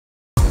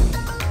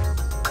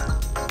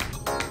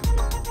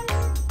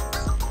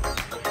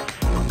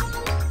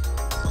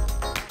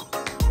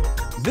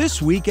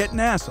This week at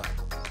NASA.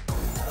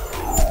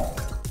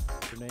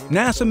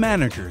 NASA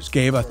managers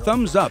gave a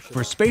thumbs up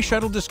for Space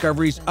Shuttle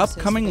Discovery's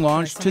upcoming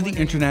launch to the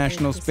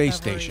International Space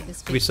Station.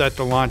 We set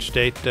the launch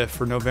date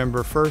for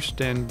November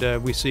 1st,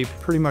 and we see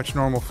pretty much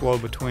normal flow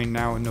between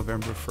now and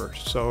November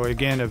 1st. So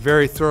again, a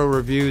very thorough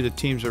review. The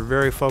teams are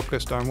very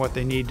focused on what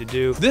they need to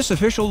do. This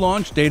official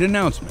launch date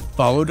announcement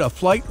followed a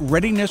flight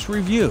readiness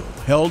review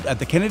held at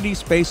the Kennedy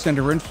Space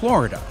Center in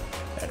Florida,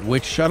 at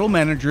which shuttle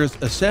managers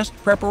assessed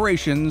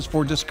preparations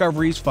for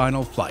Discovery's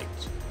final flight.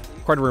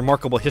 Quite a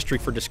remarkable history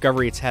for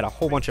Discovery. It's had a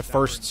whole bunch of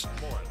firsts.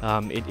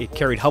 It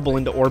carried Hubble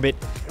into orbit.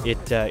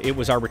 It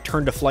was our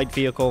return to flight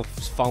vehicle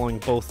following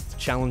both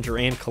Challenger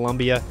and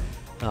Columbia.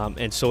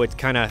 And so it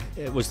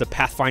was the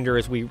pathfinder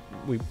as we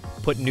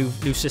put new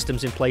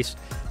systems in place,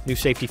 new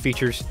safety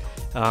features.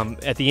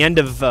 At the end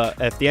of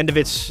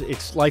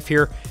its life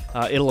here,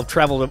 it'll have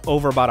traveled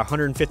over about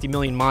 150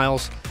 million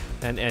miles.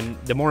 And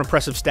the more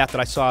impressive stat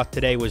that I saw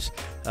today was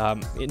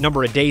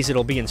number of days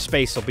it'll be in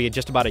space. It'll be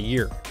just about a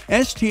year.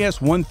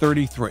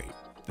 STS-133,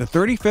 the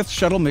 35th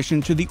shuttle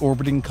mission to the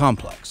orbiting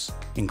complex,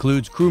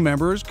 includes crew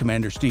members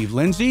Commander Steve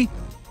Lindsay,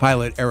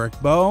 pilot Eric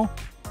Bowe,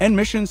 and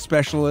mission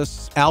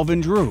specialists Alvin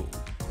Drew,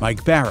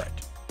 Mike Barrett,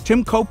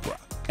 Tim Kopra,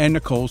 and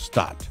Nicole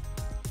Stott.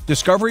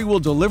 Discovery will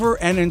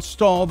deliver and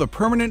install the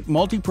permanent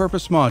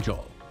multi-purpose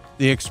module,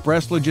 the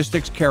Express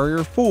Logistics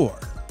Carrier 4,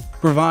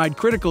 provide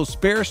critical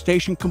spare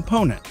station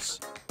components,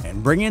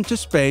 and bring into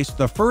space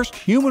the first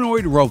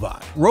humanoid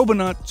robot,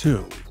 Robonaut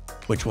 2,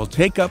 which will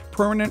take up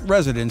permanent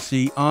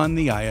residency on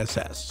the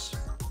ISS.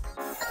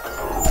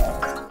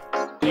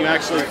 You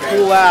actually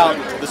pull out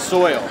the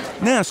soil.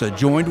 NASA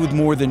joined with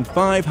more than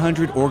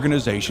 500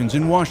 organizations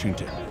in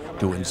Washington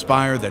to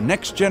inspire the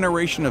next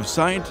generation of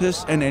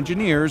scientists and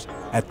engineers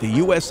at the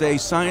USA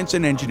Science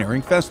and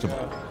Engineering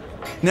Festival.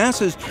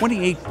 NASA's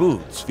 28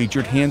 booths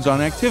featured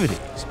hands-on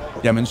activities,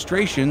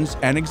 demonstrations,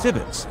 and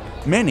exhibits,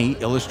 many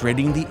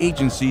illustrating the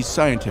agency's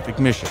scientific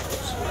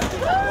missions.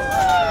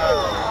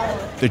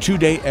 The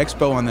two-day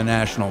expo on the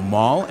National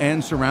Mall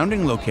and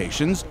surrounding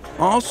locations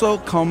also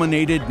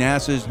culminated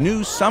NASA's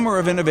new Summer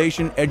of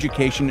Innovation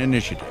Education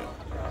Initiative,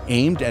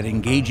 aimed at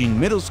engaging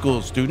middle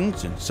school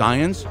students in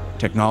science,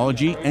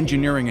 technology,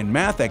 engineering, and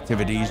math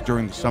activities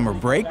during the summer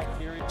break.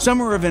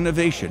 Summer of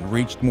Innovation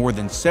reached more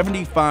than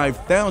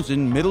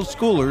 75,000 middle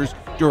schoolers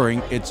during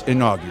its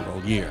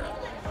inaugural year.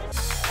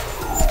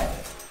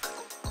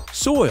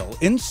 Soil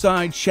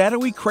inside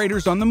shadowy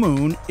craters on the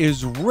moon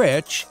is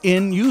rich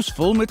in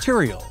useful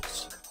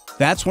materials.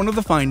 That's one of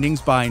the findings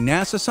by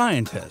NASA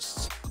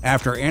scientists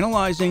after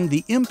analyzing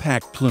the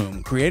impact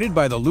plume created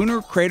by the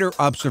Lunar Crater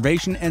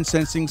Observation and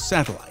Sensing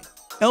Satellite,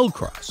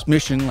 LCROSS,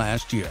 mission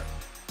last year.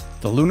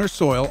 The lunar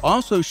soil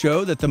also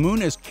showed that the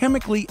moon is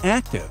chemically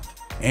active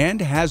and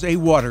has a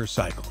water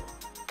cycle.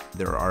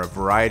 There are a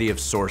variety of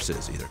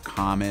sources, either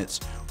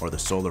comets or the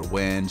solar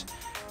wind,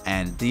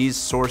 and these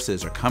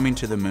sources are coming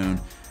to the moon,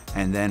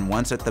 and then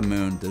once at the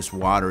moon, this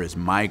water is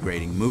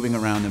migrating, moving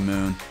around the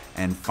moon,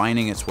 and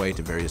finding its way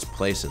to various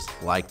places,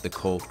 like the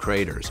cold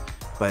craters.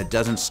 But it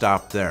doesn't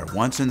stop there.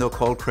 Once in the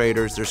cold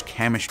craters, there's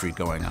chemistry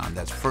going on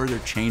that's further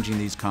changing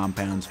these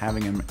compounds,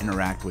 having them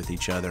interact with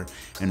each other,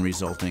 and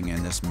resulting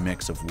in this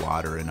mix of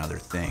water and other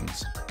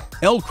things.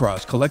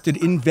 LCROSS collected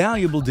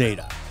invaluable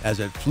data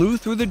as it flew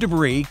through the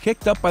debris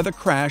kicked up by the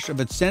crash of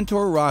its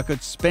Centaur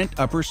rocket's spent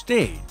upper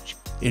stage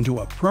into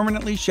a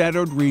permanently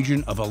shadowed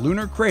region of a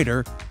lunar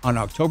crater on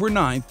October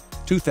 9,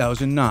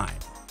 2009.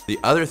 The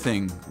other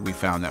thing we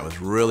found that was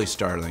really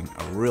startling,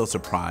 a real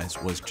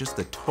surprise, was just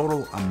the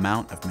total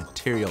amount of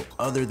material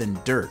other than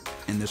dirt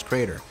in this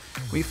crater.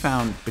 We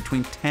found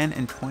between 10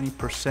 and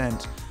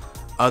 20%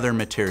 other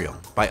material.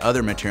 By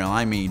other material,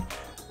 I mean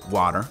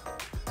water,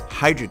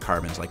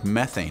 hydrocarbons like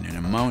methane and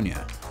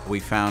ammonia. We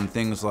found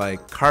things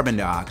like carbon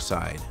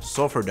dioxide,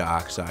 sulfur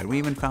dioxide. We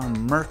even found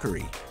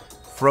mercury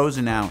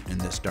frozen out in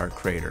this dark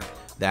crater.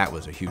 That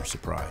was a huge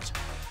surprise.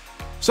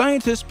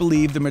 Scientists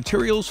believe the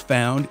materials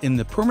found in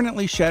the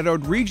permanently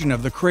shadowed region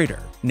of the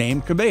crater,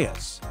 named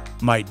Cabeus,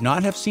 might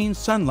not have seen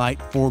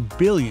sunlight for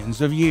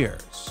billions of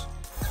years.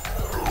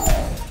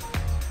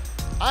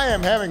 I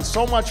am having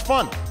so much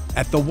fun.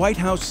 At the White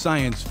House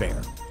Science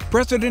Fair,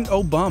 President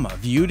Obama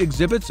viewed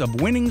exhibits of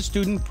winning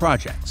student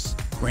projects,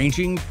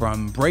 ranging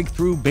from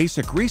breakthrough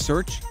basic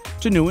research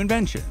to new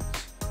inventions.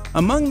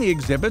 Among the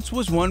exhibits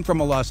was one from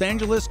a Los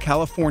Angeles,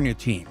 California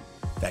team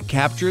that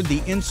captured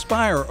the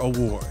Inspire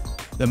Award,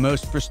 the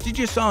most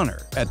prestigious honor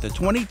at the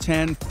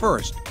 2010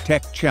 FIRST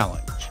Tech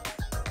Challenge.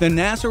 The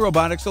NASA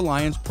Robotics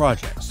Alliance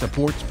project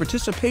supports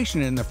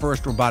participation in the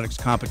FIRST Robotics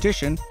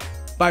competition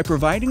by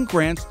providing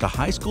grants to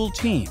high school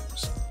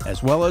teams,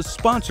 as well as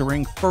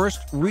sponsoring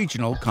FIRST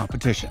regional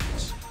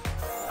competitions.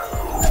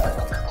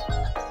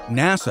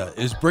 NASA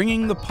is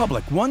bringing the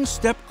public one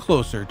step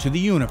closer to the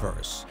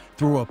universe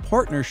through a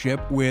partnership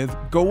with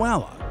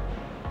Gowalla.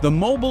 The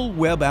mobile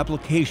web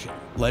application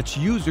lets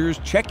users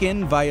check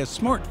in via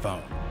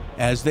smartphone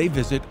as they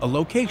visit a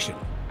location.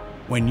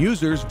 when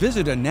users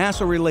visit a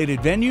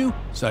NASA-related venue,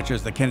 such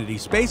as the Kennedy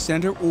Space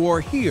Center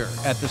or here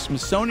at the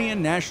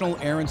Smithsonian National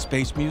Air and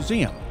Space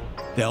Museum.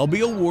 They'll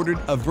be awarded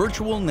a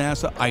virtual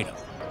NASA item,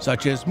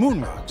 such as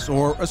moon rocks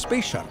or a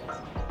space shuttle.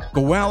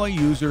 Gowalla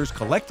users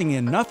collecting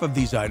enough of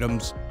these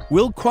items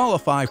will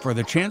qualify for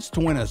the chance to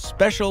win a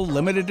special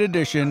limited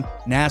edition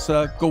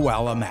NASA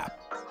Gowalla map.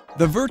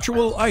 The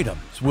virtual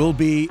items will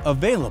be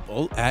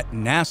available at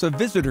NASA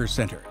visitor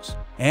centers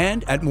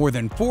and at more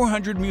than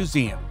 400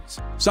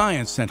 museums,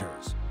 science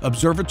centers,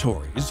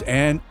 observatories,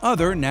 and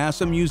other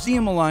NASA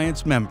Museum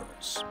Alliance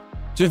members.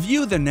 To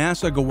view the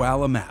NASA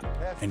Gowalla map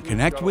and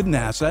connect with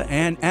NASA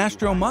and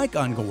Astro Mike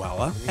on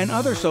Gowalla and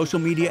other social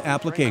media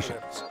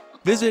applications,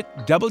 visit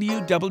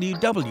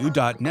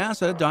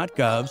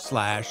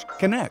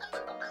www.nasa.gov/connect.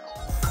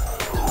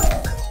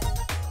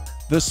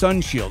 The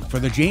sun shield for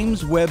the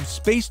James Webb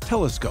Space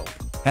Telescope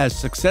has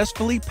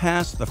successfully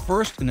passed the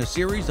first in a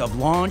series of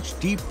launch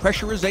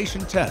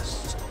depressurization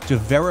tests to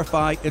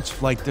verify its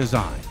flight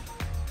design.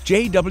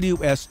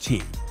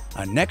 JWST,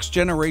 a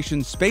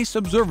next-generation space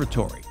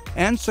observatory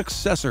and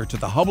successor to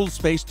the Hubble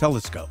Space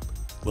Telescope,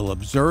 will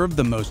observe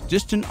the most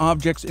distant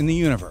objects in the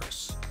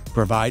universe,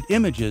 provide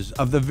images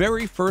of the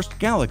very first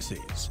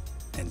galaxies,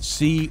 and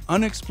see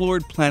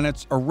unexplored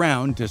planets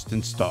around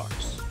distant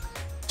stars.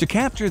 To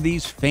capture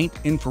these faint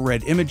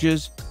infrared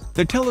images,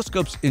 the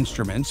telescope's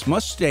instruments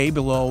must stay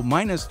below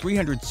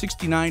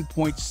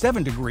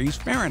 -369.7 degrees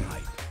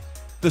Fahrenheit.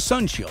 The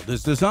sun shield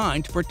is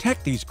designed to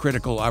protect these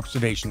critical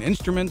observation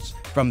instruments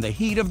from the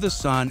heat of the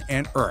sun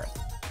and Earth.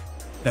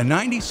 The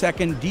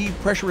 90-second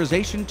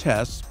depressurization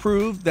tests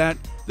proved that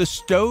the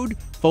stowed,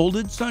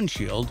 folded sun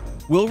shield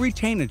will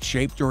retain its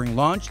shape during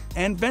launch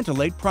and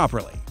ventilate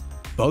properly.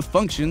 Both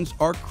functions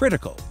are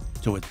critical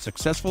to its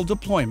successful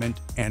deployment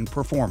and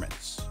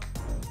performance.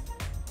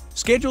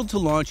 Scheduled to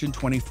launch in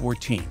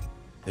 2014,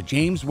 the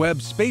James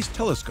Webb Space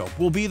Telescope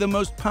will be the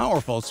most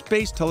powerful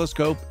space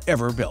telescope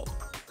ever built.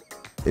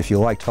 If you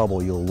liked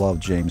Hubble, you'll love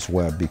James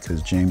Webb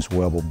because James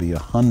Webb will be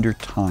 100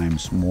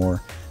 times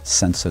more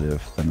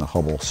sensitive than the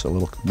Hubble, so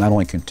it'll not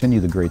only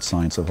continue the great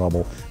science of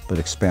Hubble, but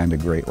expand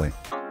it greatly.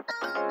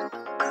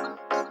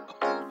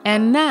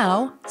 And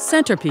now,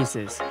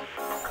 centerpieces.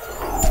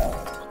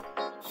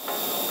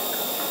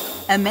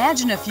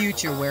 Imagine a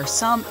future where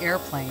some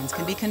airplanes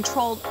can be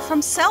controlled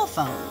from cell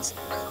phones,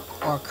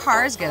 or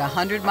cars get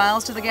 100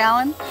 miles to the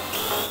gallon.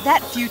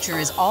 That future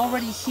is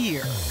already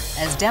here,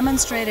 as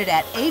demonstrated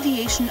at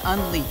Aviation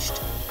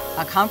Unleashed,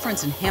 a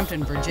conference in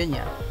Hampton,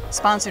 Virginia,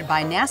 sponsored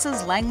by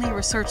NASA's Langley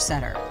Research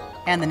Center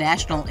and the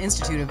National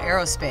Institute of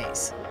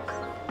Aerospace.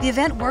 The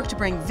event worked to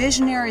bring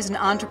visionaries and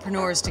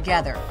entrepreneurs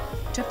together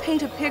to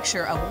paint a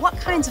picture of what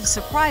kinds of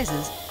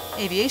surprises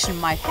aviation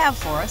might have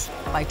for us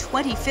by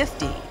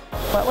 2050.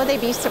 What will they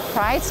be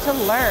surprised to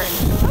learn?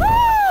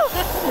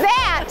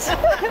 That!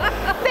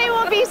 They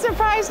will be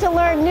surprised to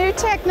learn new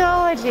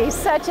technologies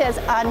such as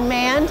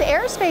unmanned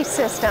airspace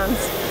systems.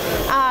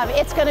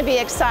 It's going to be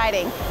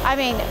exciting. I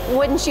mean,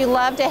 wouldn't you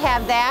love to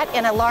have that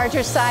in a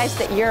larger size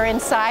that you're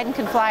inside and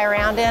can fly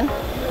around in?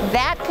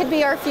 That could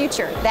be our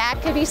future. That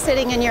could be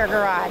sitting in your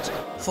garage.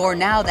 For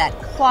now, that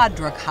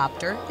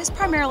quadricopter is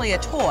primarily a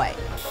toy.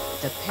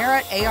 The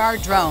Parrot AR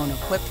drone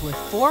equipped with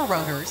 4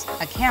 rotors,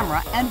 a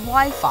camera, and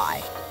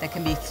Wi-Fi that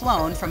can be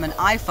flown from an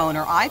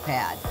iPhone or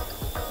iPad.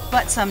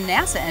 But some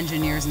NASA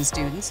engineers and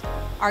students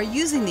are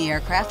using the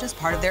aircraft as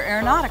part of their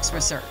aeronautics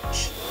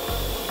research.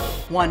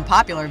 One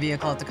popular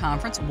vehicle at the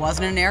conference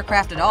wasn't an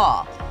aircraft at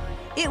all.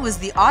 It was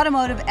the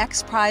Automotive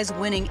X Prize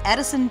winning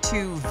Edison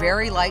II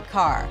very light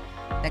car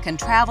that can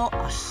travel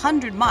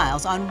 100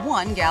 miles on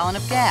 1 gallon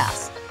of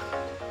gas.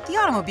 The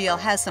automobile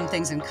has some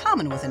things in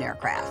common with an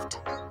aircraft.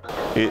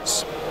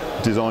 It's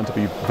designed to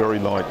be very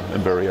light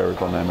and very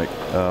aerodynamic.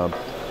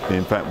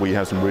 In fact, we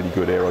have some really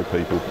good aero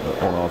people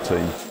on our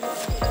team.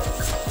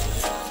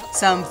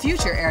 Some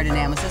future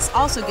aerodynamicists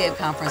also gave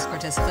conference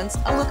participants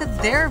a look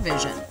at their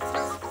vision.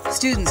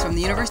 Students from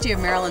the University of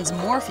Maryland's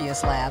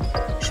Morpheus Lab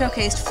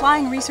showcased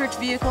flying research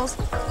vehicles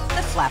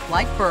that flap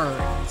like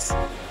birds.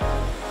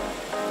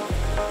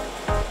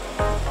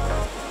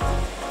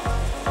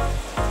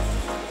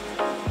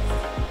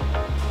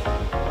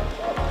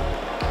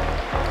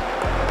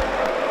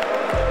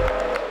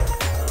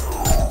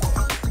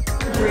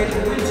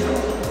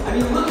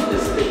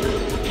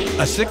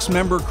 A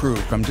 6-member crew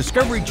from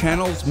Discovery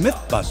Channel's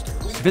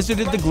Mythbusters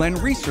visited the Glenn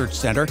Research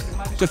Center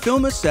to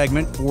film a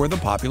segment for the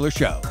popular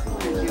show.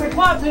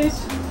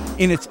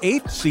 In its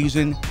 8th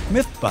season,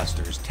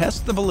 Mythbusters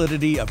tests the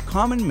validity of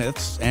common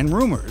myths and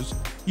rumors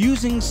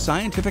using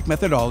scientific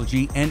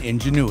methodology and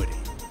ingenuity.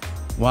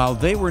 While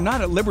they were not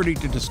at liberty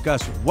to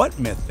discuss what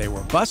myth they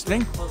were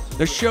busting,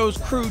 the show's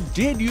crew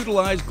did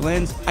utilize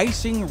Glenn's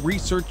icing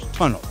research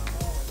tunnel.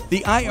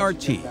 The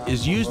IRT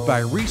is used by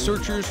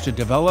researchers to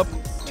develop,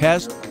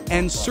 test,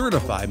 and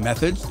certify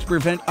methods to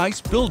prevent ice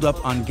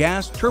buildup on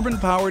gas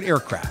turbine-powered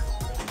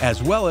aircraft,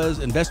 as well as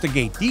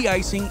investigate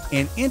de-icing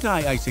and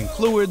anti-icing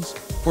fluids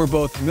for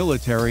both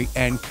military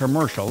and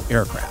commercial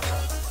aircraft.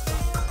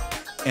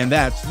 And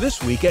that's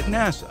This Week at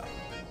NASA.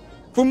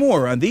 For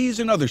more on these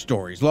and other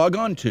stories, log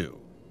on to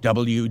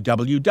www.nasa.gov.